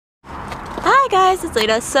Hi guys, it's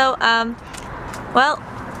Leda. So, well,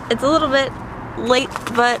 it's a little bit late,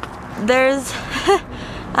 but there's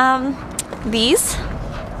these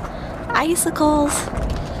icicles.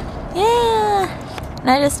 Yeah!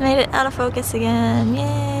 And I just made it out of focus again.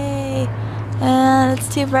 Yay! And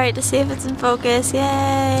it's too bright to see if it's in focus.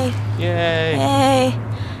 Yay! Yay! Yay!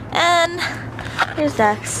 And here's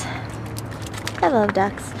ducks. I love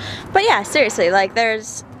ducks. But yeah, seriously, like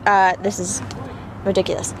there's, this is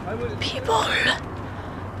ridiculous. People,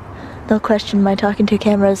 they'll question my talking to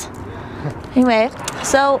cameras. Anyway,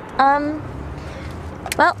 so,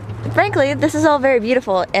 well, frankly, this is all very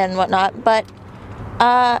beautiful and whatnot, but,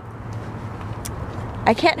 I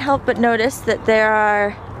can't help but notice that there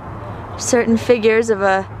are certain figures of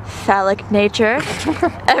a phallic nature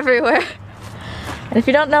everywhere. And if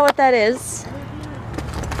you don't know what that is,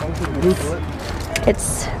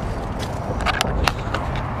 it's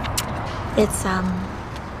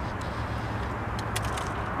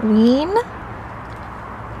wiener?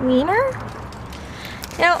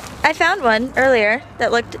 You know, I found one earlier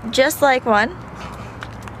that looked just like one,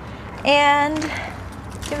 and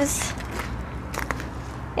it was,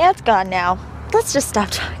 yeah, it's gone now. Let's just stop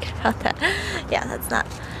talking about that. Yeah, that's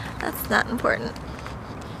not important.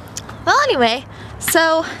 Well, anyway,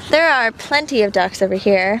 so there are plenty of ducks over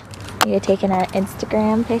here. Are you taking an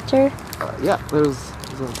Instagram picture? Yeah, there's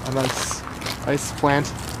a nice ice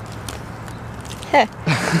plant.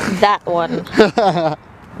 That one.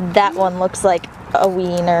 That one looks like a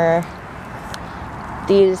wiener.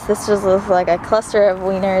 This just looks like a cluster of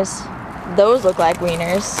wieners. Those look like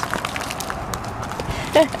wieners.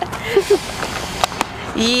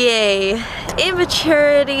 Yay.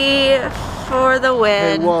 Immaturity for the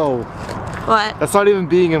win. Hey, whoa. What? That's not even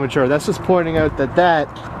being immature. That's just pointing out that that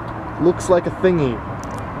looks like a thingy.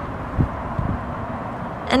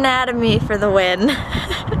 Anatomy for the win.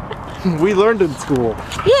 We learned in school.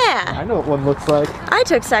 Yeah. I know what one looks like. I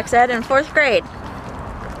took sex ed in 4th grade.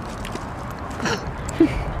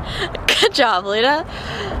 Good job, Leda.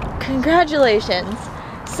 Congratulations.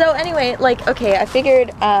 So anyway, like, okay, I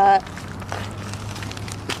figured, well,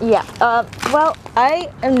 I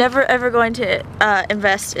am never ever going to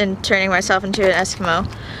invest in turning myself into an Eskimo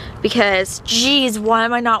because, geez, why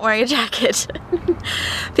am I not wearing a jacket?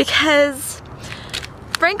 Because,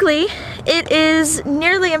 frankly, it is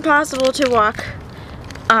nearly impossible to walk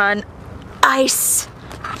on ice.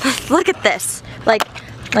 Look at this. Like,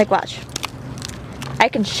 watch. I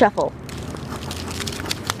can shuffle.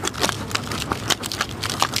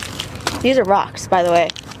 These are rocks, by the way.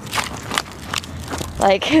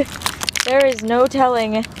 Like, there is no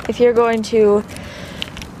telling if you're going to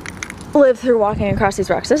live through walking across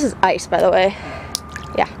these rocks. This is ice, by the way.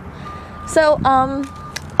 Yeah. So,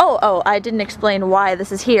 oh, I didn't explain why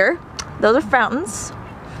this is here. Those are fountains,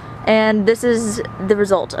 and this is the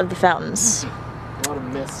result of the fountains. A lot of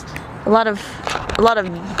mist. A lot of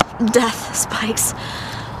death spikes.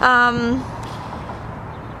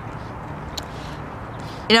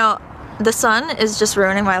 You know, the sun is just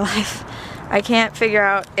ruining my life. I can't figure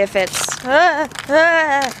out if it's I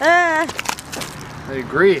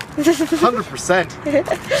agree.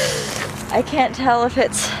 100%. I can't tell if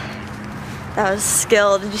it's, that was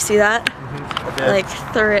skill. Did you see that? Mm-hmm. I like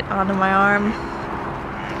threw it onto my arm.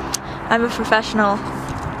 I'm a professional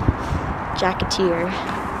jacketeer.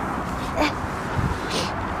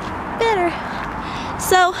 Better.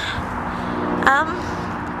 So,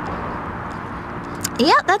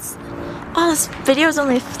 yeah, that's, oh, this video is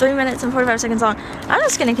only 3 minutes and 45 seconds long. I'm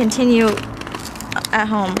just gonna continue at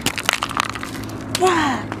home.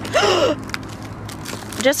 Yeah.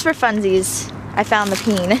 Just for funsies, I found the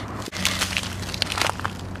peen.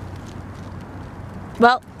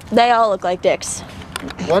 Well, they all look like dicks.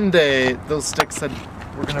 One day, those sticks said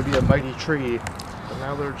we're gonna be a mighty tree, but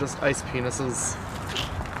now they're just ice penises.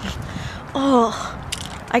 Oh,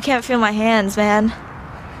 I can't feel my hands, man.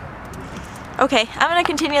 Okay, I'm gonna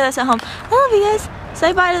continue this at home. I love you guys.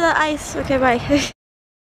 Say bye to the ice. Okay, bye.